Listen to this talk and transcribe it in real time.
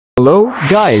Hello,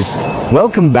 guys.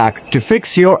 Welcome back to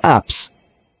Fix Your Apps,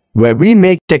 where we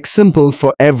make tech simple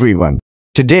for everyone.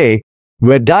 Today,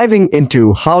 we're diving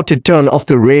into how to turn off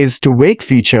the Raise to Wake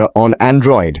feature on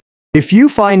Android. If you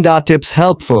find our tips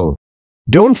helpful,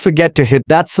 don't forget to hit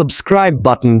that subscribe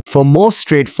button for more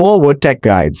straightforward tech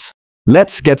guides.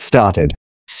 Let's get started.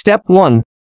 Step 1.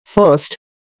 First,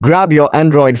 grab your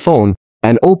Android phone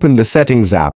and open the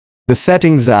Settings app. The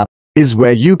Settings app is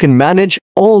where you can manage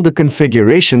all the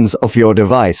configurations of your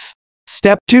device.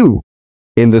 Step 2.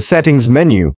 In the Settings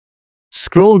menu,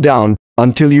 scroll down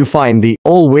until you find the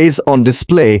Always On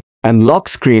Display and Lock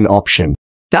Screen option.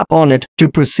 Tap on it to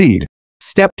proceed.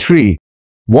 Step 3.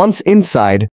 Once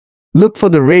inside, look for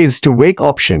the Raise to Wake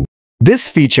option. This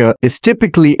feature is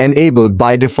typically enabled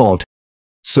by default,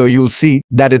 so you'll see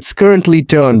that it's currently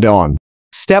turned on.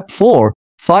 Step 4.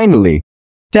 Finally,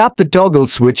 tap the toggle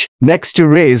switch next to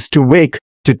Raise to Wake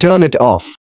to turn it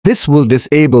off. This will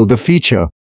disable the feature,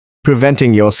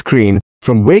 preventing your screen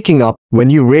from waking up when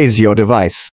you raise your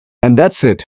device. And that's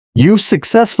it. You've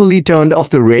successfully turned off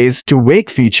the Raise to Wake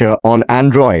feature on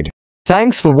Android.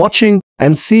 Thanks for watching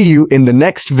and see you in the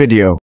next video.